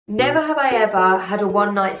Never have I ever had a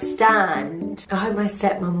one-night stand. I hope my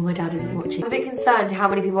stepmom and my dad isn't watching. I'm a bit concerned how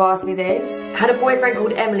many people ask me this. Had a boyfriend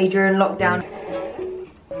called Emily during lockdown.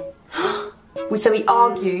 So we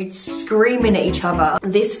argued, screaming at each other.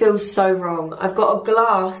 This feels so wrong. I've got a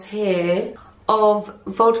glass here of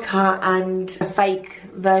vodka and a fake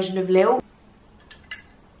version of Lil.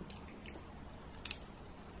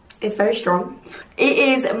 It's very strong. It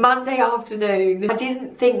is Monday afternoon. I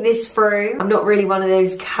didn't think this through. I'm not really one of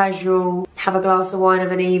those casual, have a glass of wine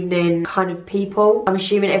of an evening kind of people. I'm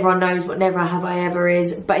assuming everyone knows what never have I ever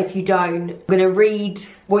is, but if you don't, I'm gonna read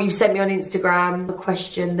what you've sent me on Instagram, the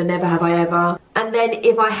question, the never have I ever. And then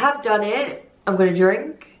if I have done it, I'm gonna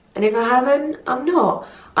drink. And if I haven't, I'm not.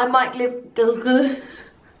 I might give,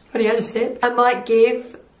 only had a sip. I might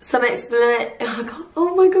give some explanation.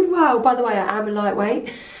 Oh my god, wow. By the way, I am a lightweight,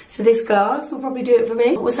 so this glass will probably do it for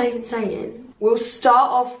me. What was I even saying? We'll start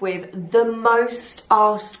off with the most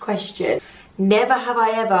asked question. Never have I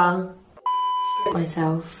ever shit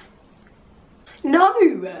myself. No!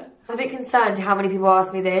 I'm a bit concerned how many people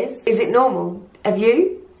ask me this. Is it normal? Have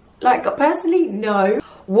you? Like, personally, no.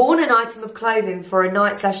 Worn an item of clothing for a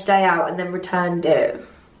night/day out and then returned it.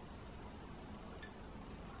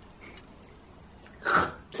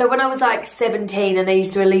 So when I was like 17 and I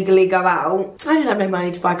used to illegally go out, I didn't have no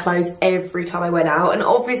money to buy clothes every time I went out, and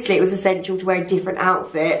obviously it was essential to wear a different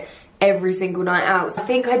outfit every single night out. So I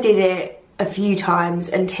think I did it a few times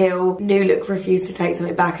until New Look refused to take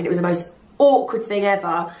something back, and it was the most awkward thing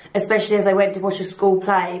ever, especially as I went to watch a school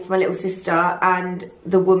play for my little sister and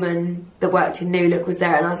the woman that worked in New Look was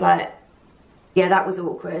there, and I was like, yeah, that was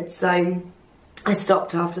awkward. So I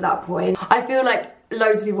stopped after that point. I feel like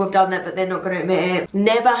loads of people have done that, but they're not going to admit it.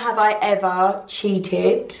 Never have I ever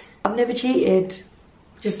cheated. I've never cheated.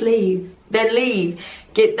 Just leave. Then leave.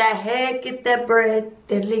 Get their hair, get their bread,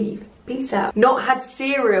 then leave. Peace out. Not had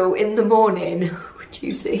cereal in the morning.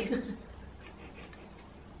 Juicy.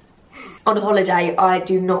 On holiday, I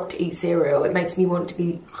do not eat cereal. It makes me want to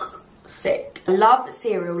be sick. I love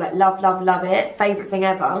cereal, like love, love, love it. Favourite thing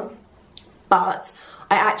ever. But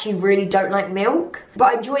I actually really don't like milk, but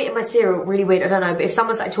I enjoy it in my cereal. Really weird, I don't know, but if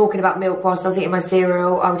someone started talking about milk whilst I was eating my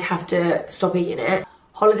cereal, I would have to stop eating it.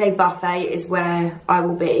 Holiday buffet is where I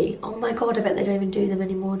will be. Oh my god, I bet they don't even do them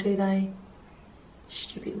anymore, do they?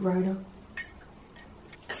 Stupid Rona.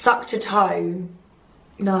 Sucked a toe.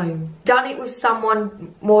 No. Done it with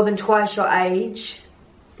someone more than twice your age.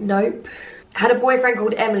 Nope. Had a boyfriend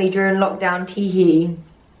called Emily during lockdown, tee-hee.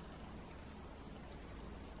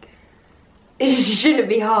 It shouldn't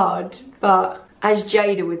be hard, but as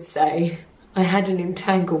Jada would say, I had an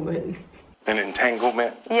entanglement. An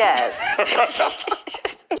entanglement? Yes.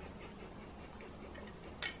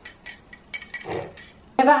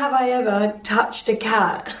 Never have I ever touched a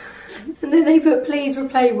cat. And then they put, please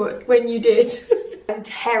replay when you did. I'm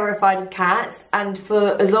terrified of cats, and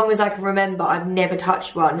for as long as I can remember, I've never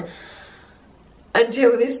touched one.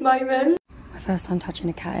 Until this moment. My first time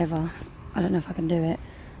touching a cat ever. I don't know if I can do it.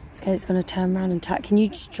 I'm scared it's going to turn around and attack. Can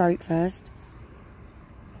you stroke first?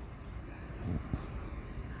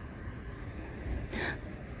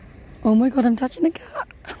 Oh my god, I'm touching a cat.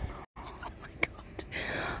 Oh my god.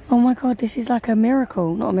 Oh my god, this is like a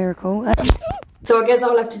miracle. Not a miracle. So I guess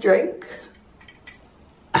I'll have to drink.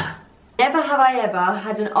 Never have I ever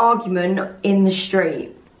had an argument in the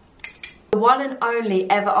street. The one and only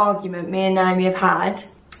ever argument me and Naomi have had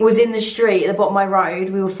was in the street at the bottom of my road.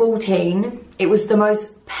 We were 14. It was the most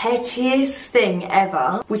pettiest thing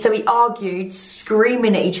ever. So we argued,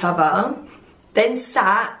 screaming at each other, then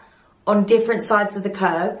sat on different sides of the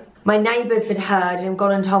curb. My neighbours had heard and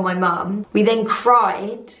gone and told my mum. We then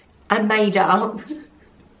cried and made up.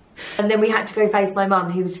 And then we had to go face my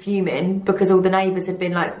mum, who was fuming because all the neighbours had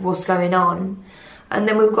been like, what's going on? And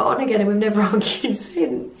then we've got on again and we've never argued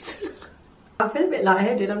since. I feel a bit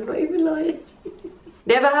lightheaded, I'm not even lying.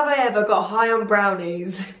 Never have I ever got high on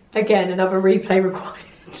brownies. Again, another replay required.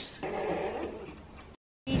 I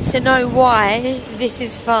need to know why this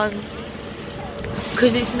is fun.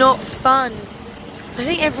 Because it's not fun. I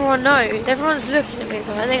think everyone knows. Everyone's looking at me,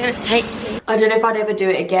 but they're going to take me. I don't know if I'd ever do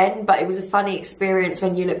it again, but it was a funny experience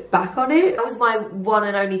when you look back on it. That was my one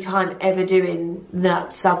and only time ever doing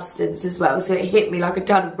that substance as well, so it hit me like a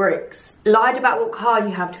ton of bricks. Lied about what car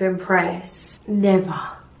you have to impress. Never.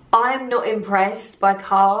 I am not impressed by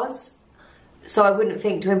cars, so I wouldn't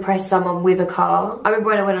think to impress someone with a car. I remember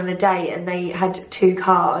when I went on a date and they had 2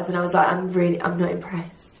 cars and I was like, I'm not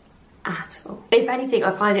impressed at all. If anything,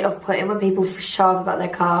 I find it off-putting when people show off about their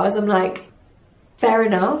cars. I'm like, fair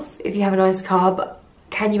enough if you have a nice car, but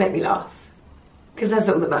can you make me laugh? because that's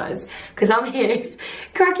all that matters. Because I'm here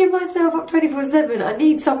cracking myself up 24/7. I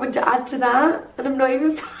need someone to add to that, and I'm not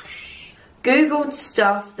even funny. Googled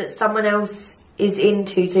stuff that someone else is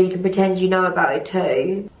into so you can pretend you know about it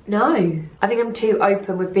too. No. I think I'm too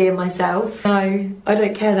open with being myself. No, I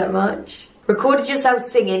don't care that much. Recorded yourself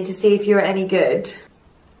singing to see if you're any good.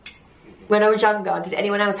 When I was younger, did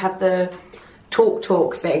anyone else have the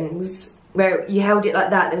talk things where you held it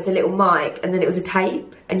like that, there was a little mic and then it was a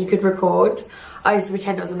tape and you could record? I used to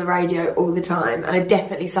pretend I was on the radio all the time, and I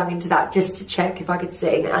definitely sung into that just to check if I could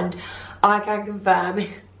sing, and I can confirm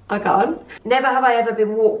I can't. Never have I ever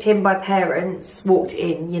been walked in by parents. Walked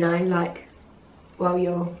in, you know, like, well,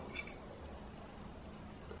 you're...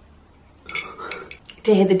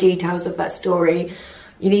 To hear the details of that story,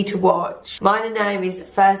 you need to watch. Mine and Naomi's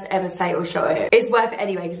first ever say or shot it. It's worth it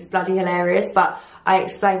anyway because it's bloody hilarious, but I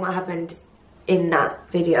explain what happened in that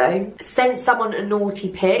video. Sent someone a naughty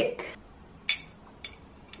pic.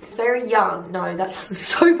 Very young. No, that sounds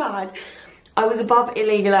so bad. I was above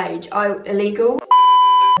illegal age. Illegal?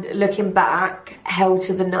 Looking back, hell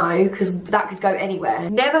to the no, because that could go anywhere.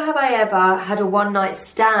 Never have I ever had a one night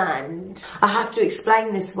stand. I have to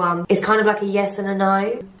explain this one. It's kind of like a yes and a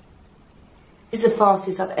no. This is the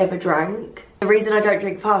fastest I've ever drank. The reason I don't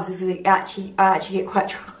drink fast is because I actually get quite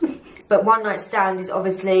drunk. But one night stand is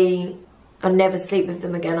obviously, I'll never sleep with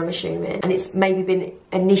them again, I'm assuming. And it's maybe been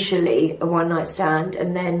initially a one night stand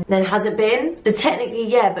and then hasn't been. So technically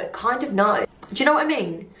yeah, but kind of no. Do you know what I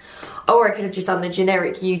mean? Or I could have just done the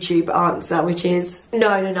generic YouTube answer, which is,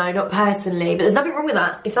 no, not personally. But there's nothing wrong with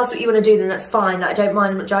that. If that's what you want to do, then that's fine. Like, I don't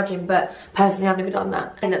mind, I'm not judging, but personally I've never done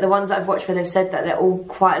that. And that the ones that I've watched where they've said that, they're all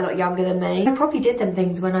quite a lot younger than me. I probably did them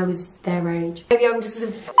things when I was their age. Maybe I'm just a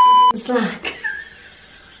f***ing slag.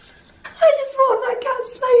 I just want that cat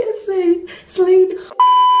Slater Sleen.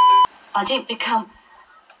 I didn't become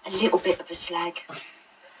a little bit of a slag.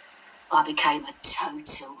 I became a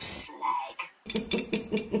total slag.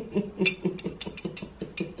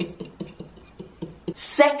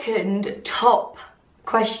 Second top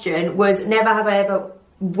question was, never have I ever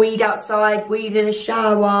weed outside, weed in a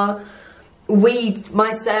shower, weed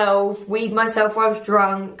myself while I was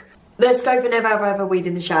drunk. Let's go for never have I ever weed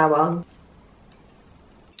in the shower.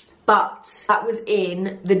 But that was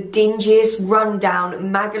in the dingiest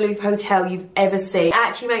rundown Magaluf hotel you've ever seen. It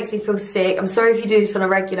actually makes me feel sick. I'm sorry if you do this on a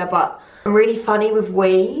regular, but I'm really funny with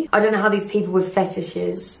wee. I don't know how these people with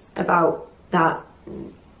fetishes about that.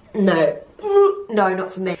 No. No,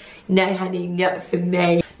 not for me. No, honey, not for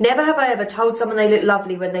me. Never have I ever told someone they look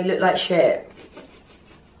lovely when they look like shit.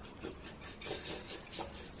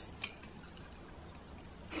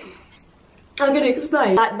 I'm gonna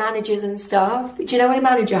explain. Like managers and stuff. Do you know when a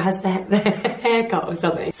manager has their haircut or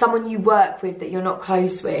something? Someone you work with that you're not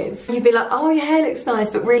close with. You'd be like, oh, your hair looks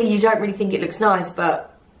nice, but really you don't really think it looks nice,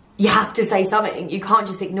 but you have to say something. You can't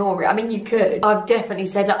just ignore it. I mean, you could. I've definitely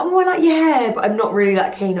said like, oh, I like your hair, but I'm not really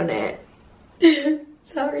that keen on it.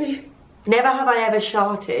 Sorry. Never have I ever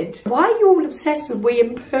sharted. Why are you all obsessed with wee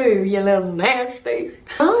and poo, you little nasty?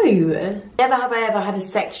 No. Never have I ever had a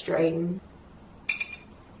sex dream.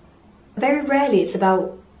 Very rarely it's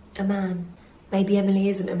about a man. Maybe Emily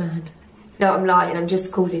isn't a man. No, I'm lying. I'm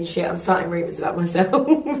just causing shit. I'm starting rumours about myself.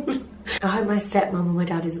 I hope my stepmom and my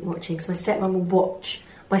dad isn't watching, because my stepmom will watch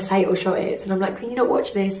my say or shot it, and I'm like, can you not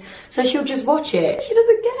watch this? So she'll just watch it. She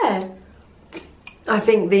doesn't care. I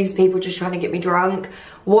think these people just trying to get me drunk.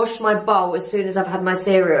 Wash my bowl as soon as I've had my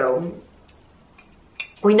cereal.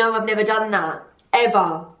 We know I've never done that.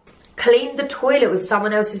 Ever. Cleaned the toilet with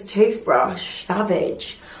someone else's toothbrush.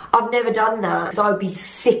 Savage. I've never done that, because I would be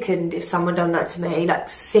sickened if someone done that to me. Like,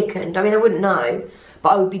 sickened. I mean, I wouldn't know, but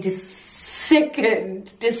I would be just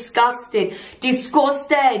sickened, disgusted,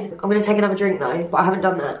 disgusted. I'm gonna take another drink though, but I haven't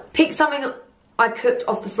done that. Pick something I cooked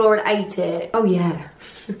off the floor and ate it. Oh yeah.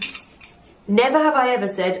 Never have I ever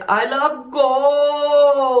said, I love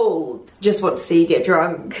gold. Just want to see you get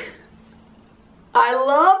drunk. I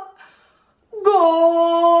love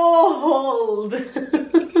gold.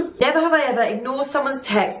 Never have I ever ignored someone's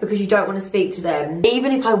text because you don't want to speak to them.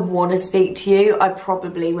 Even if I want to speak to you, I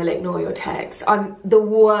probably will ignore your text. I'm the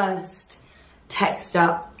worst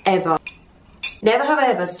texter ever. Never have I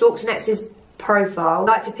ever stalked an ex's profile,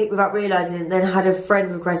 liked to pic without realising it, and then had a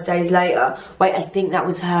friend request days later. Wait, I think that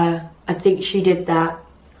was her. I think she did that.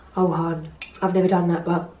 Oh, hon. I've never done that,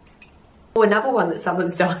 but... Oh, another one that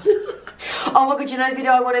someone's done. Oh my god, you know the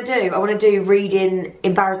video I want to do? I want to do reading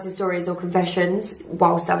embarrassing stories or confessions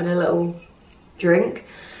whilst having a little drink.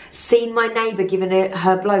 Seen my neighbour giving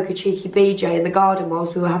her bloke a cheeky BJ in the garden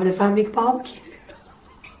whilst we were having a family barbecue.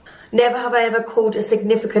 Never have I ever called a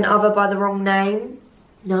significant other by the wrong name.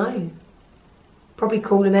 No. Probably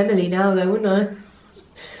call him Emily now though, wouldn't I?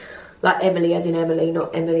 Like Emily as in Emily,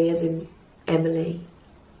 not Emily as in Emily.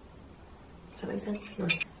 Does that make sense? No.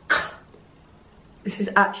 This is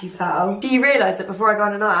actually foul. Do you realise that before I go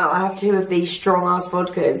on a night out, I have 2 of these strong ass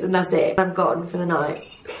vodkas and that's it. I'm gone for the night.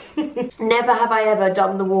 Never have I ever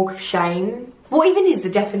done the walk of shame. What even is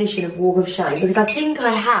the definition of walk of shame? Because I think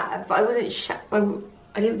I have, but I wasn't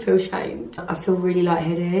I didn't feel shamed. I feel really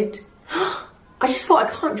lightheaded. I just thought I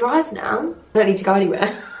can't drive now. I don't need to go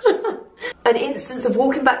anywhere. An instance of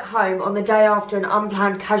walking back home on the day after an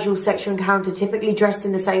unplanned casual sexual encounter, typically dressed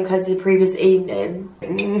in the same clothes as the previous evening.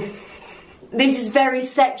 This is very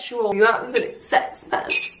sexual, you absolute sex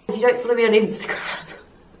pest. If you don't follow me on Instagram,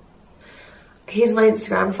 here's my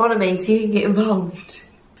Instagram, follow me so you can get involved.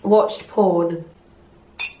 Watched porn.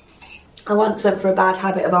 I once went for a bad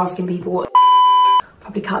habit of asking people what.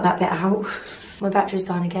 Probably cut that bit out. My battery's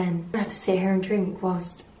dying again. I have to sit here and drink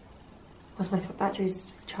whilst my battery's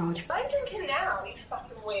charged. I'm drinking now, you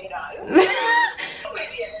fucking weirdo. I'm with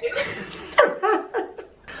you.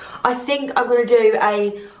 I think I'm gonna do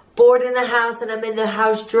a bored in the house and I'm in the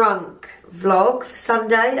house drunk vlog for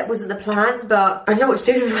Sunday. That wasn't the plan, but I don't know what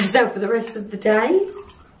to do with myself for the rest of the day.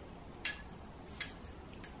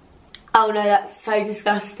 Oh no, that's so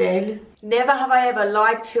disgusting. Never have I ever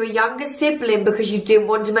lied to a younger sibling because you didn't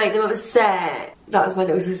want to make them upset. That was my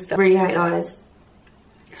little sister. I really hate lies.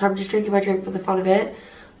 So I'm just drinking my drink for the fun of it.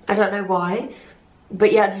 I don't know why.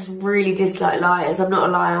 But yeah, I just really dislike liars. I'm not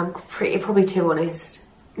a liar, I'm probably too honest.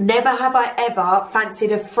 Never have I ever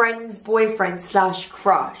fancied a friend's boyfriend /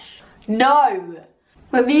 crush. No!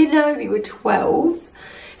 When me and Naomi were 12,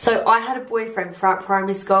 so I had a boyfriend throughout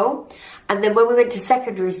primary school, and then when we went to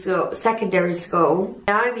secondary school,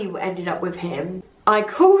 Naomi ended up with him. I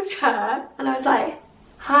called her and I was like,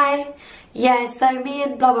 hi, yeah, so me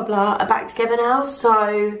and blah blah blah are back together now,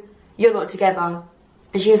 so you're not together.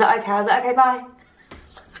 And she was like, okay. I was like, okay, bye.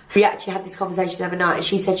 We actually had this conversation the other night and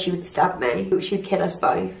she said she would stab me. She would kill us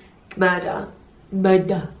both. Murder.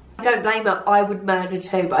 Murder. I don't blame her, I would murder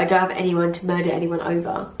too, but I don't have anyone to murder anyone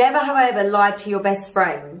over. Never have I ever lied to your best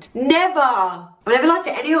friend. Never! I've never lied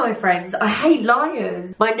to any of my friends. I hate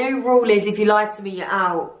liars. My new rule is if you lie to me, you're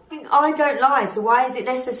out. I don't lie, so why is it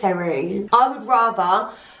necessary? I would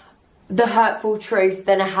rather the hurtful truth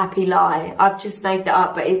than a happy lie. I've just made that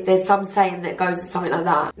up, but there's some saying that goes to something like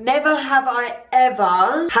that. Never have I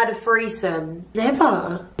ever had a threesome.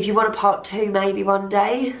 Never. If you want a part 2 maybe one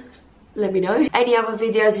day, let me know. Any other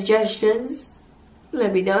video suggestions,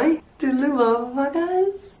 let me know. Toodaloo,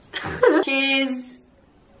 motherfuckers. Cheers.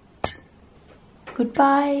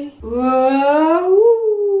 Goodbye. Whoa.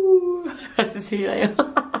 See you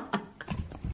later.